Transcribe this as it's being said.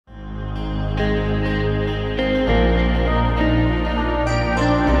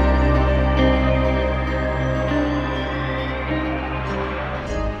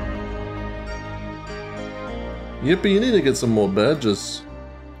Yippee, you need to get some more badges.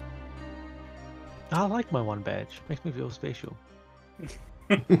 I like my one badge. Makes me feel special.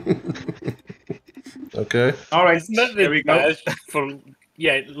 Okay. All right, Isn't that here we go. badge for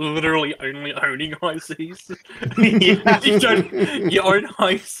literally only owning ICs? Yeah. You own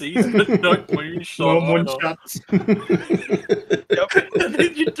ICs, but no moonshot. No either. moonshots. Yep. How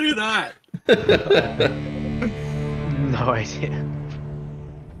did you do that? No idea.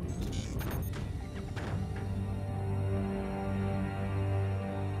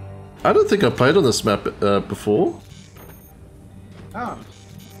 I don't think I played on this map before. Oh,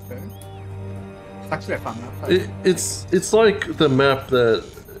 okay. It's actually a fun map. It's like the map that...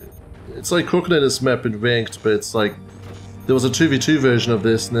 It's like Crocodile's map in Ranked, but it's like... There was a 2v2 version of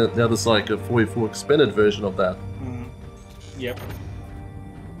this, and now there's like a 4v4 expanded version of that. Yep.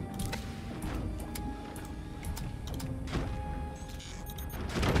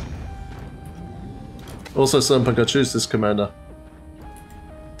 Also, Sunpunk, I choose this commander.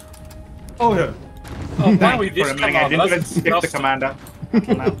 Oh, yeah. Oh, Thank wow, you this for remembering. I didn't even that's skip the disgusting. commander.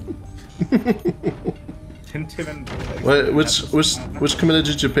 Until now. Didn't even... Wait, which commander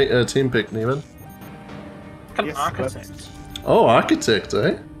did your team pick, Neiman? An Yes, architect. Oh, Architect,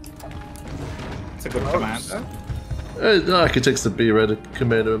 eh? It's a good commander. The Architect's the B-rated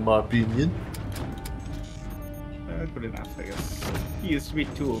commander in my opinion. Good enough, I guess. He used to be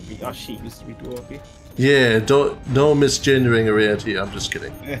too OP, or she used to be too OP. Yeah, no misgendering around here, I'm just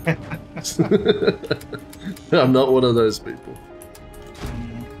kidding. I'm not one of those people.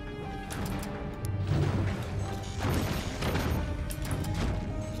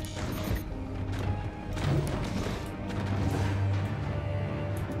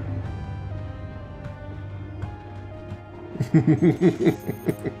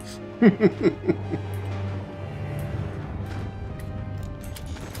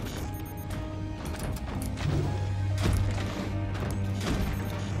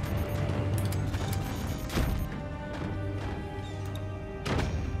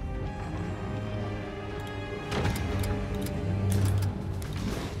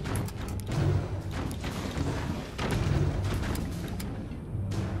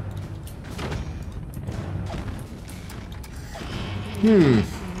 I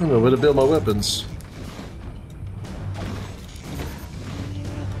don't know where to build my weapons.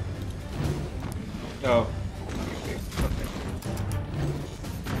 Oh.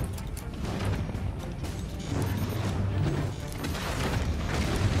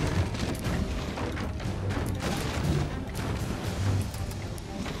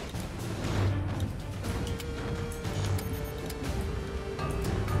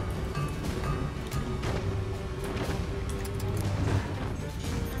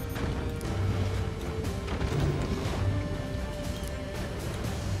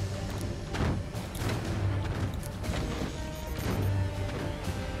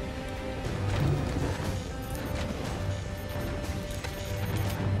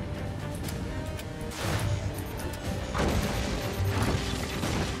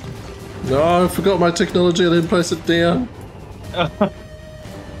 No, I forgot my technology, I didn't place it down.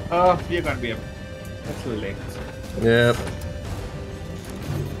 Oh, you're gonna be a little late. Yep.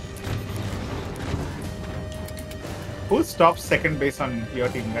 Who stopped second base on your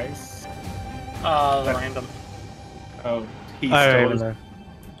team, guys? Random. Oh, he I don't stole. know.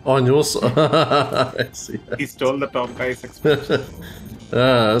 On your side. I see that. He stole the top guy's expansion.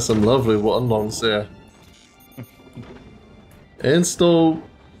 That's some lovely one longs there. Install.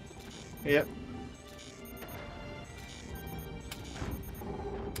 Yep.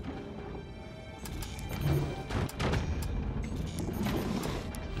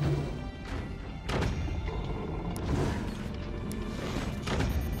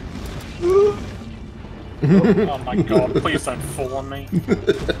 Oh my god, please don't fall on me.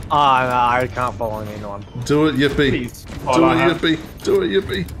 I can't follow anyone. Do it, Yippee. Please. Do follow it, him. Yippee. Do it,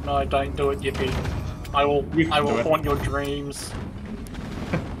 Yippee. No, don't do it, Yippee. I will You can do it. haunt your dreams.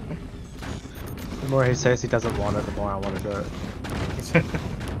 The more he says he doesn't want it, the more I want to do it.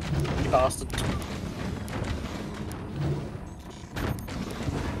 You bastard.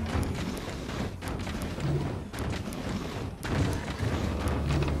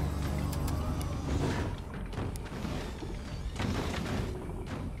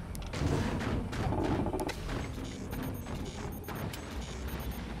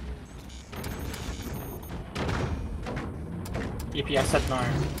 Yippee, I said no.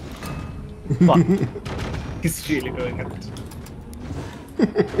 Fuck. He's really doing it.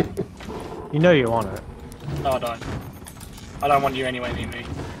 You know you want it. No, I don't. I don't want you anywhere near me.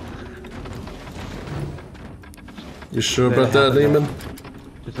 You sure Let about it that, happen, Lehman?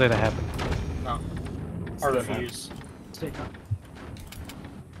 Just let it happen. No. I refuse. Take up.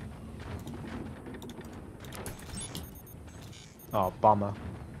 Oh, bummer.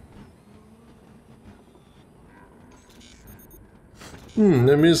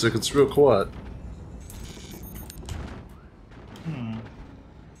 No music, it's real quiet.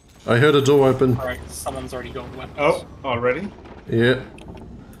 I heard a door open. Alright, someone's already got weapons. Oh, already? Yeah.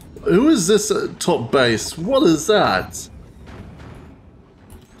 Who is this at top base? What is that?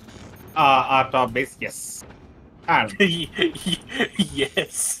 Our top base, yes. And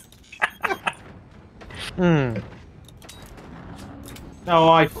Yes. Hmm. no,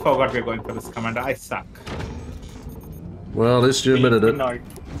 I forgot we're going for this commander. I suck. Well, at least you admitted it. No.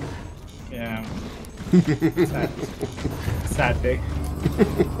 Yeah. Sad. Sad day.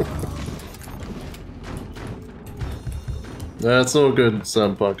 That's all good,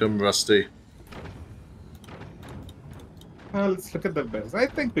 Sunpunk. I'm rusty. Let's look at the base. I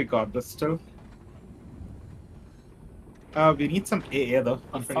think we got this still. We need some AA though,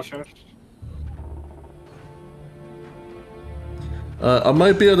 I'm pretty sure. I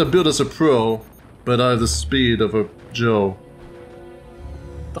might be able to build as a pro, but I have the speed of a Joe.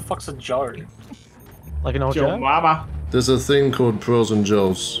 The fuck's a Joe? Like an old Joe Joe? Mama. There's a thing called pros and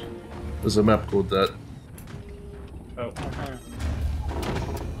Joes. There's a map called that. Oh.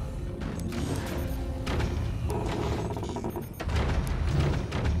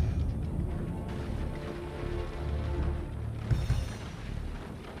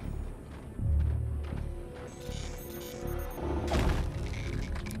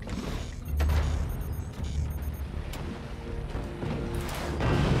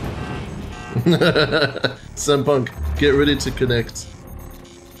 Sunpunk, get ready to connect.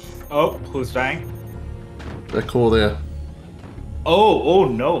 Oh, who's dying? That call there. Oh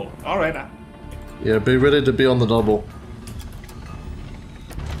no. Alright. Yeah, be ready to be on the double.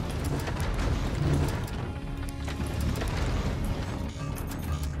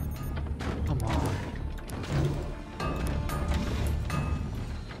 Come on.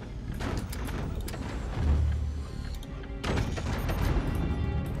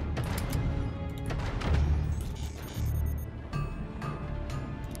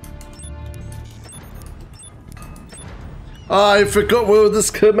 I forgot we were this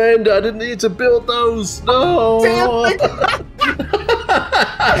commander. I didn't need to build those. No.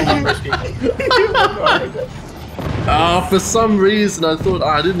 For some reason I thought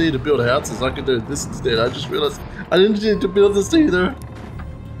I didn't need to build houses. I could do this instead. I just realized I didn't need to build this either.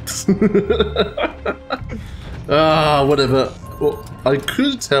 Whatever. Well, I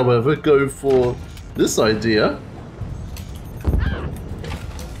could, however, go for this idea.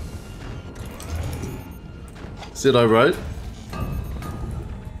 Said I right?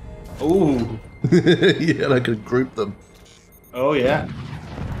 Ooh. Yeah, and I could group them. Oh yeah.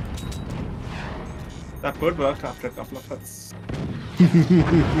 That would work after a couple of hits.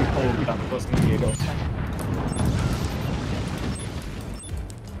 Oh, that person Diego.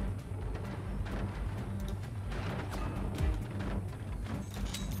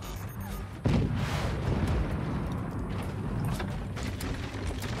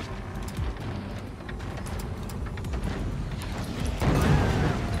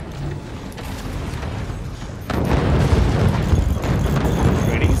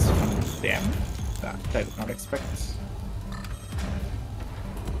 I did not expect.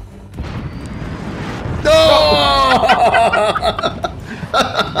 No!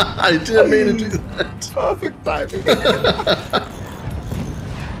 I didn't mean to do that. Perfect timing.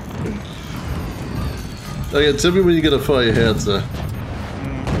 Okay, tell me when you get a fire hand, sir.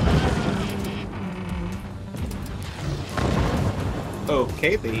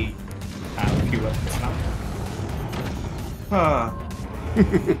 Okay, they have a few weapons now. Ah.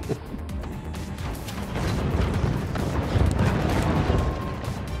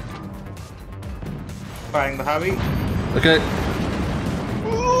 Firing the heavy. Okay.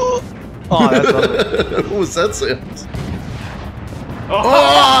 Oh, that's lovely. What was that sound?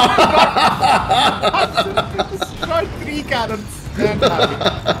 Oh! Destroyed 3 cannons and heavy.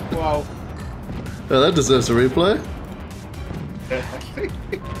 Wow. Oh, that deserves a replay.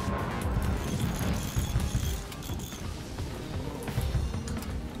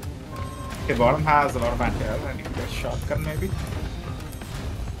 Okay, bottom has a lot of anti-air. I need to get a shotgun maybe.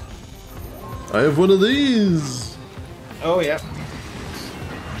 I have one of these. Oh yeah.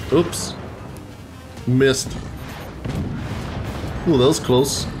 Oops. Missed. Oh, that was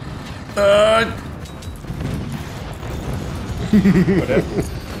close. Whatever.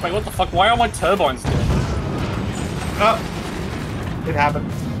 Wait, what the fuck? Why are my turbines dead? Oh, it happened.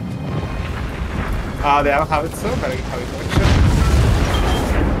 They don't have it, so very heavy connection.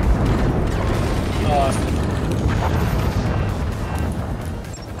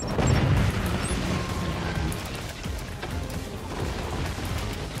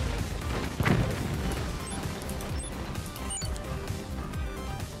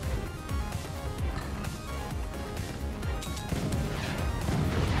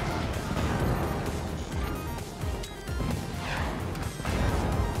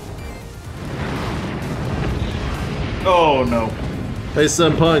 Oh no. Hey,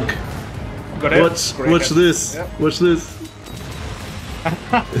 Sam Punk. Got it. Watch this. Yep. Watch this.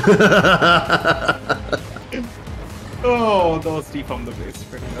 Oh, those deep from the base.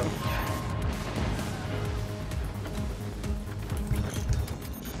 Pretty low.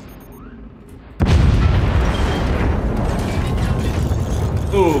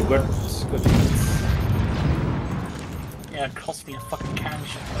 Oh, good. Good. Yeah, it cost me a fucking cannon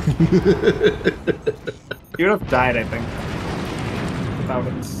shot. You would have died, I think. Without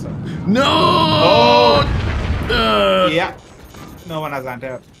it. So. No! Oh! Yeah. No one has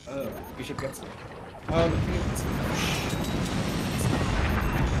anti. We should get some.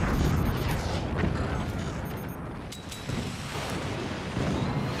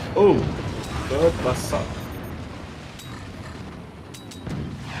 Oh, good bus up.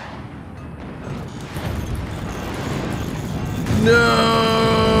 No!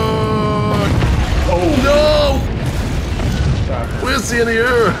 Oh No! God. Where's the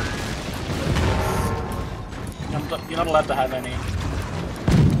air? You're not allowed to have any.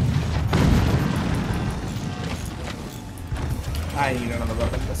 I need another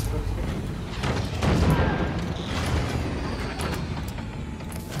weapon.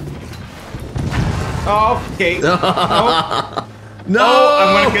 Okay. No. No! Oh,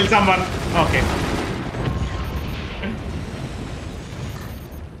 I'm gonna kill someone. Okay.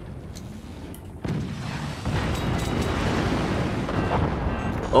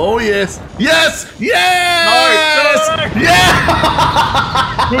 Oh yes! Yes! Yes! No! Yeah!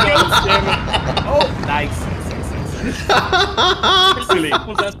 Oh, nice. Silly.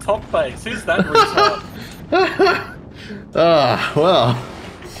 Was that top base? Who's that retard? Ah, well.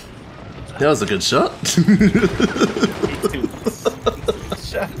 That was a good shot.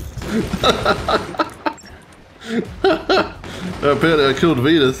 Apparently I killed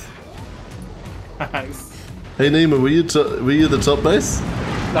Venus. Nice. Hey Nima, were you the top base?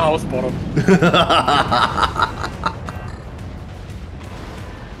 No, I was bottom.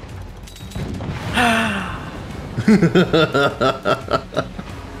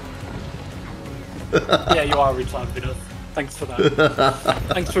 Yeah, you are a retard, Peter. Thanks for that.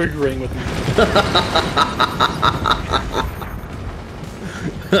 Thanks for agreeing with me.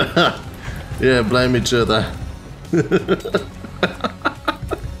 Yeah, blame each other.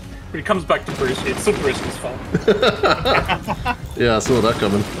 When it comes back to Bruce, it's still Bruce's fault. Yeah, I saw that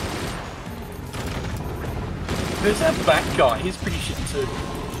coming. There's that back guy, he's pretty shit too.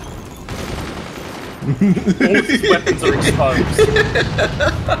 All his weapons are exposed.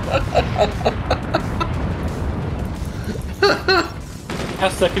 Our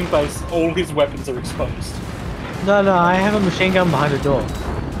second base, all his weapons are exposed. No, I have a machine gun behind the door.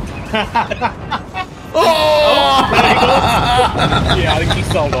 Oh! Yeah, I think he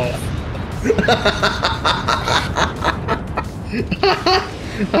sold off.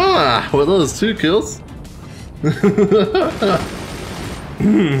 Ah, well, that was 2 kills.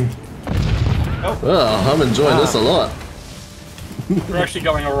 Oh, I'm enjoying this a lot. We're actually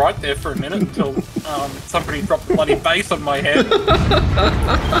going alright there for a minute until somebody dropped the bloody base on my head.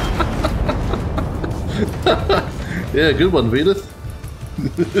 Yeah, good one, Venus.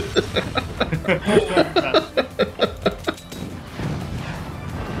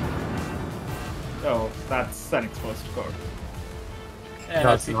 Oh, that's an exposed code. Yeah, No,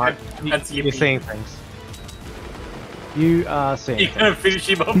 that's it's not. That's You're seeing things. You are seeing You're things. gonna finish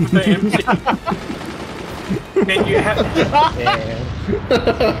him off with the MG. Man, you have.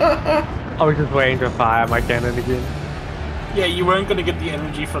 Yeah. I was just waiting to fire my cannon again. Yeah, you weren't gonna get the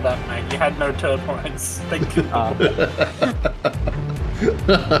energy for that, mate. You had no turbines. Thank you.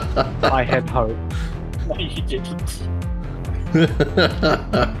 I had hope. No, you didn't.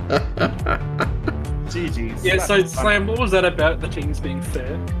 GG's. Yeah, so Slam, what was that about the teams being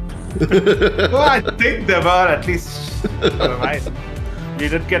fair? Well, I think they were at least. Right. We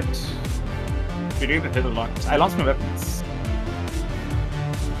did get. We didn't hit a lot. I lost my weapons.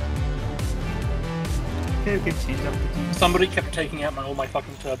 Okay, we can change up the teams. Somebody kept taking out all my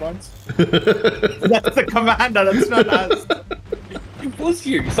fucking turbines. That's the commander, that's not us. It was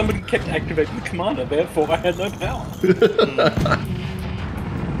you. Somebody kept activating the commander, therefore I had no power.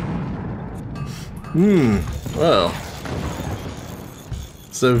 Well.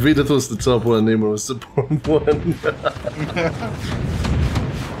 So Vidith was the top one, Nemo was the bottom one.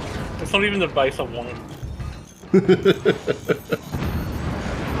 It's not even the base I wanted.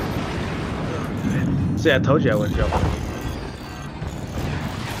 See, I told you I wouldn't jump.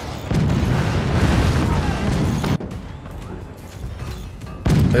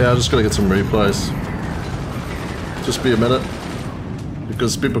 Yeah, I'm just gonna get some replays. Just be a minute.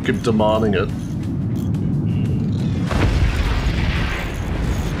 Because people keep demanding it.